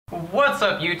What's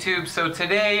up YouTube? So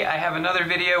today I have another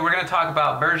video. We're going to talk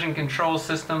about version control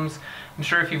systems. I'm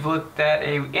sure if you've looked at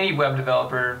any web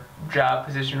developer job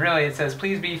position, really, it says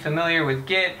please be familiar with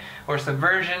Git or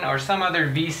Subversion or some other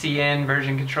VCN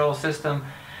version control system.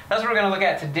 That's what we're going to look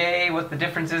at today, what the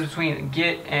difference is between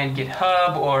Git and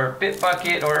GitHub or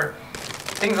Bitbucket or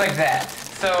things like that.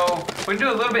 So we're going to do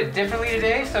it a little bit differently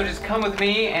today, so just come with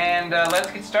me and let's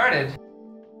get started.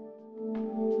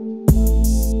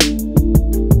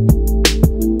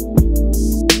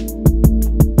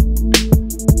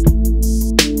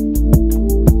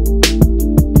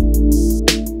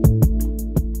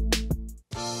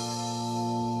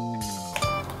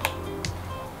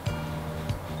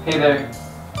 Hey there,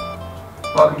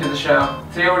 welcome to the show.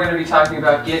 Today we're going to be talking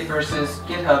about Git versus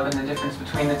GitHub and the difference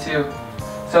between the two.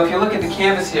 So if you look at the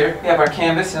canvas here, we have our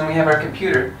canvas and we have our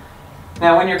computer.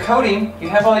 Now when you're coding, you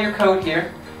have all your code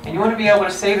here, and you want to be able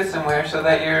to save it somewhere so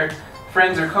that your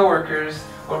friends or coworkers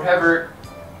or whoever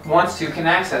wants to can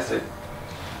access it.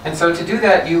 And so to do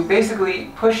that, you basically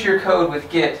push your code with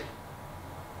Git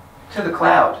to the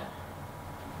cloud.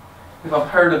 We've all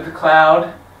heard of the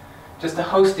cloud, just a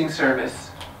hosting service.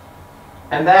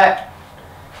 And that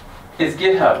is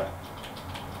GitHub.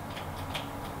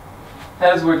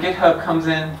 That is where GitHub comes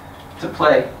in to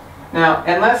play. Now,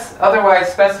 unless otherwise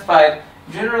specified,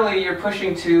 generally you're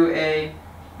pushing to a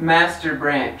master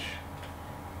branch.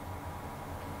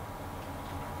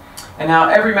 And now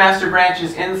every master branch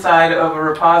is inside of a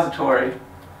repository,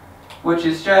 which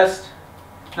is just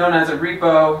known as a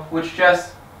repo, which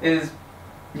just is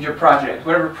your project,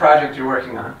 whatever project you're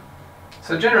working on.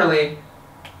 So generally,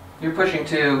 you're pushing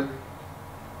to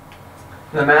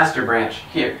the master branch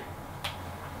here.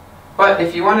 But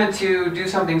if you wanted to do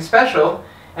something special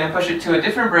and push it to a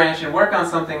different branch and work on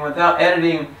something without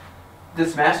editing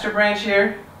this master branch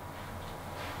here,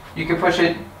 you can push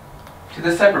it to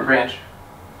the separate branch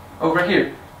over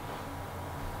here.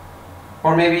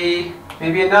 Or maybe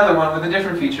another one with a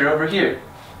different feature over here.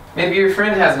 Maybe your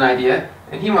friend has an idea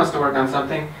and he wants to work on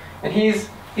something, and he's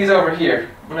over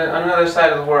here on another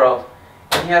side of the world.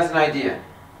 He has an idea,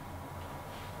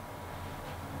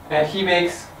 and he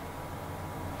makes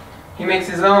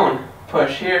his own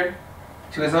push here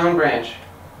to his own branch,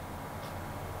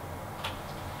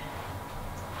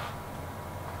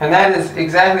 and that is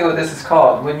exactly what this is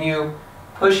called. When you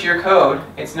push your code,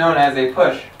 it's known as a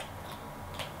push,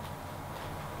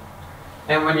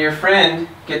 and when your friend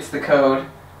gets the code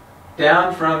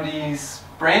down from these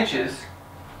branches,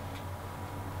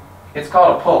 it's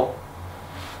called a pull.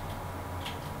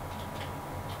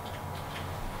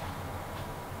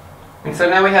 And so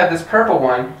now we have this purple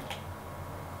one,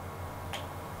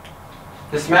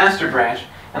 this master branch,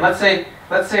 and let's say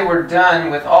we're done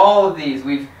with all of these.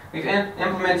 We've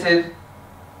implemented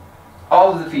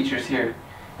all of the features here,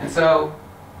 and so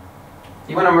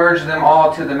you want to merge them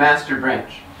all to the master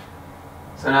branch.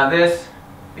 So now this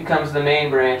becomes the main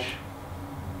branch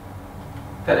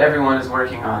that everyone is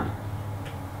working on.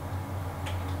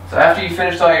 So after you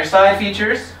finished all your side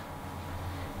features,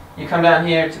 you come down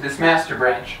here to this master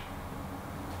branch.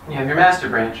 You have your master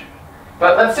branch.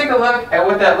 But let's take a look at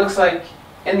what that looks like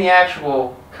in the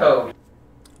actual code.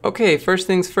 Okay, first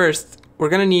things first, we're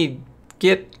going to need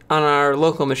Git on our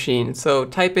local machine. So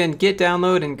type in Git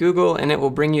download in Google and it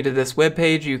will bring you to this web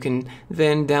page. You can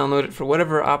then download it for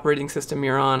whatever operating system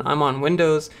you're on. I'm on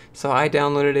Windows, so I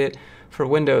downloaded it for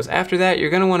Windows. After that,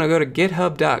 you're going to want to go to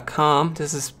github.com.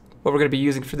 This is what we're going to be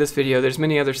using for this video. There's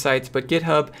many other sites, but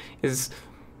GitHub is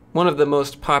one of the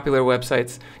most popular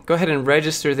websites. Go ahead and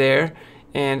register there,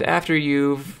 and after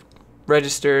you've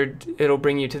registered, it'll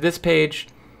bring you to this page,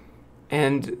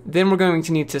 and then we're going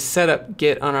to need to set up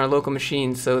Git on our local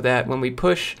machine so that when we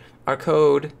push our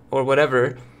code or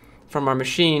whatever from our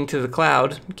machine to the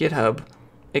cloud, GitHub,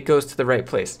 it goes to the right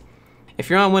place. If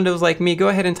you're on Windows like me, go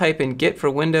ahead and type in Git for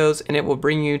Windows and it will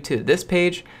bring you to this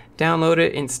page. Download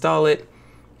it, install it,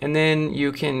 and then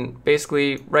you can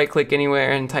basically right click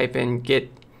anywhere and type in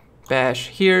Git bash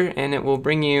here, and it will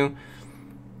bring you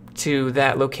to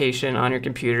that location on your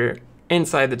computer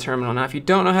inside the terminal. Now if you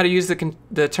don't know how to use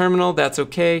the terminal, that's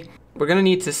okay. We're going to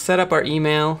need to set up our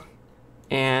email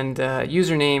and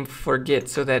username for Git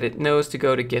so that it knows to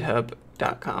go to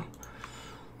github.com.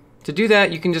 To do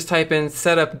that, you can just type in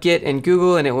setup Git in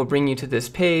Google and it will bring you to this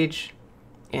page,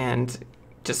 and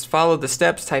just follow the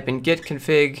steps. Type in git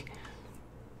config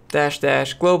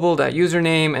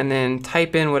 --global.username and then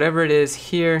type in whatever it is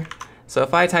here. So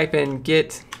if I type in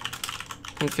git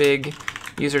config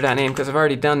user.name, because I've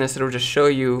already done this, it'll just show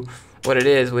you what it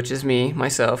is, which is me,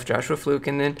 myself, Joshua Fluke.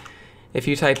 And then if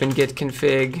you type in git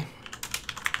config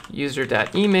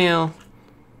user.email,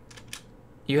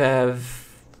 you have,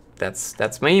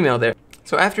 that's my email there.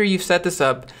 So after you've set this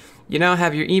up, you now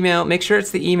have your email. Make sure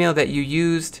it's the email that you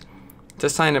used to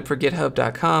sign up for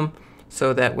github.com,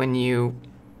 so that when you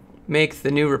make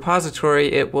the new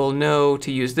repository, it will know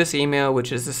to use this email,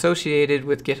 which is associated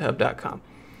with github.com.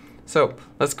 So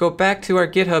let's go back to our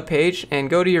GitHub page and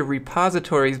go to your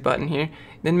repositories button here,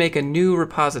 then make a new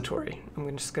repository.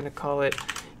 I'm just going to call it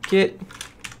Git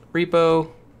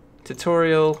repo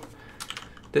tutorial.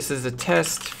 This is a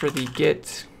test for the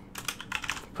Git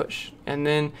push. And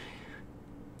then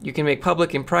you can make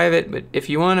public and private, but if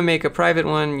you want to make a private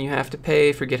one, you have to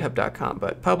pay for github.com.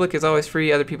 But public is always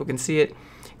free, other people can see it.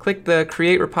 Click the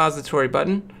Create Repository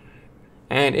button,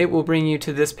 and it will bring you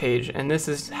to this page. And this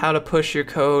is how to push your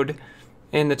code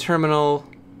in the terminal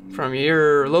from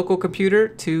your local computer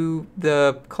to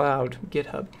the cloud,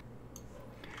 GitHub.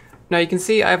 Now you can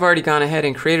see I've already gone ahead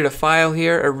and created a file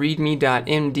here, a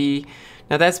readme.md.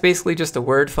 Now that's basically just a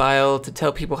Word file to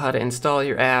tell people how to install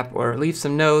your app or leave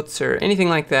some notes or anything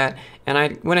like that. And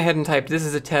I went ahead and typed, this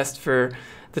is a test for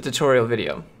the tutorial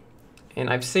video. And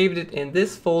I've saved it in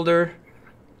this folder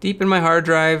deep in my hard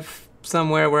drive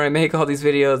somewhere where I make all these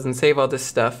videos and save all this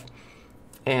stuff.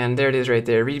 And there it is right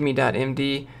there,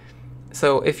 readme.md.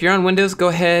 So if you're on Windows, go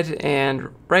ahead and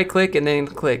right click and then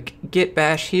click Git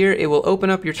Bash here. It will open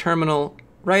up your terminal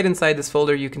right inside this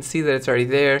folder. You can see that it's already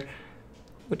there,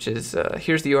 which is,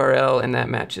 here's the URL, and that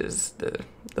matches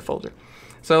the folder.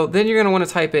 So then you're gonna wanna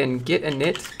type in git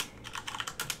init,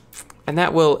 and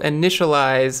that will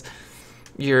initialize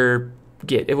your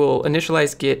Git. It will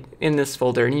initialize Git in this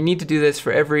folder, and you need to do this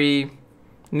for every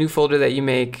new folder that you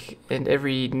make and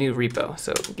every new repo.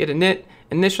 So git init,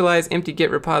 initialize empty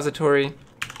Git repository,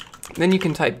 then you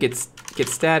can type git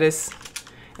status,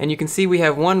 and you can see we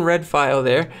have one red file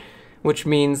there, which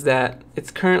means that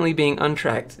it's currently being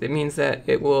untracked. It means that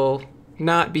it will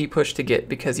not be pushed to Git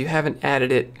because you haven't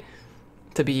added it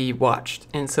to be watched.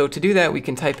 And so to do that, we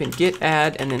can type in git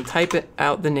add and then type it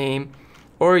out the name,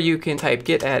 or you can type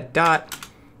git add dot,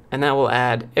 and that will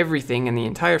add everything in the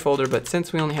entire folder. But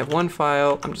since we only have one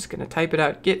file, I'm just gonna type it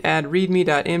out, git add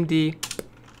readme.md,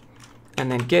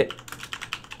 and then git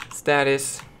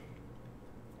status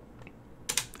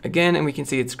again, and we can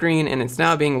see it's green and it's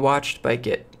now being watched by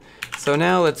Git. So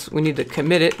now we need to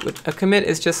commit it. A commit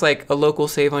is just like a local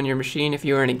save on your machine. If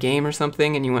you are in a game or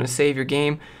something and you want to save your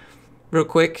game real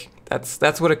quick,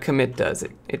 that's what a commit does.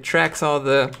 It tracks all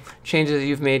the changes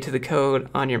you've made to the code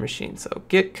on your machine. So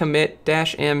git commit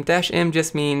 -m. -m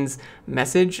just means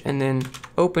message, and then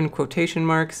open quotation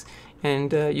marks,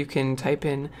 and you can type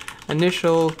in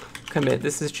initial commit.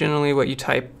 This is generally what you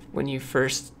type when you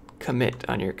first commit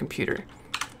on your computer.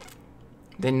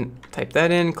 Then type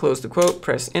that in, close the quote,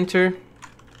 press enter.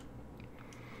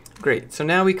 Great, so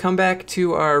now we come back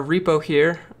to our repo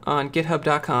here on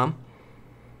github.com,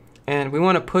 and we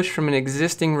want to push from an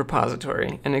existing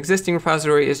repository. An existing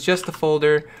repository is just the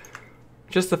folder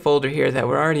here that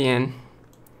we're already in.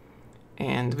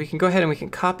 And we can go ahead and we can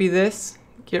copy this,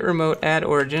 git remote add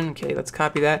origin. Okay, let's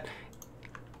copy that.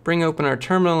 Bring open our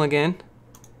terminal again,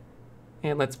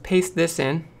 and let's paste this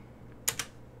in.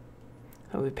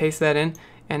 We paste that in,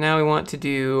 and now we want to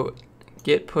do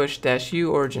git push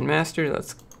 -u origin master.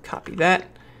 Let's copy that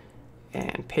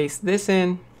and paste this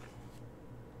in.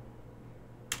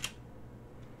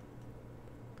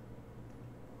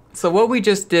 So what we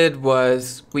just did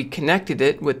was we connected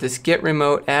it with this git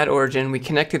remote add origin. We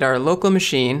connected our local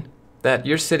machine that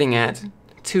you're sitting at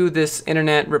to this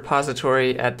internet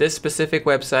repository at this specific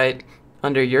website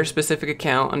under your specific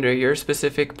account, under your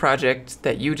specific project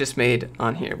that you just made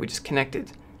on here. We just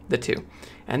connected the two.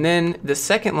 And then the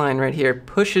second line right here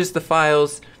pushes the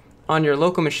files on your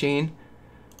local machine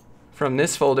from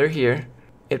this folder here.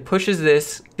 It pushes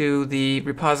this to the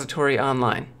repository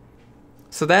online.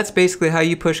 So that's basically how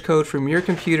you push code from your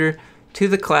computer to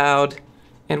the cloud.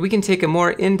 And we can take a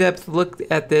more in-depth look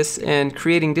at this and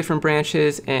creating different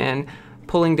branches and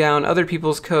pulling down other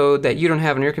people's code that you don't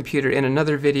have on your computer in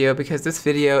another video, because this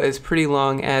video is pretty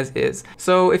long as is.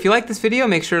 So if you like this video,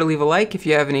 make sure to leave a like. If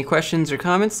you have any questions or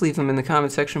comments, leave them in the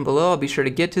comment section below. I'll be sure to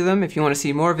get to them. If you want to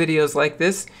see more videos like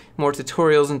this, more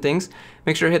tutorials and things,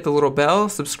 make sure to hit the little bell,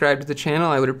 subscribe to the channel.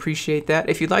 I would appreciate that.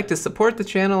 If you'd like to support the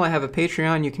channel, I have a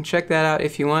Patreon. You can check that out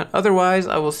if you want. Otherwise,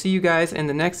 I will see you guys in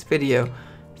the next video.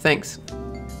 Thanks.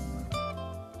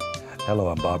 Hello,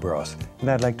 I'm Bob Ross, and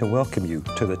I'd like to welcome you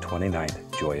to the 29th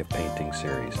Joy of Painting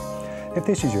series. If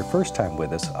this is your first time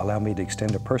with us, allow me to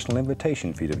extend a personal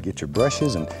invitation for you to get your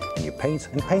brushes and your paints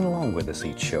and paint along with us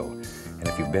each show. And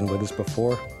if you've been with us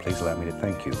before, please allow me to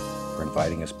thank you for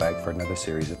inviting us back for another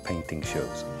series of painting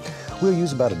shows. We'll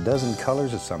use about a dozen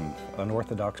colors of some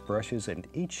unorthodox brushes, and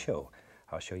each show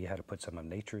I'll show you how to put some of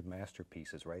nature's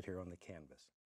masterpieces right here on the canvas.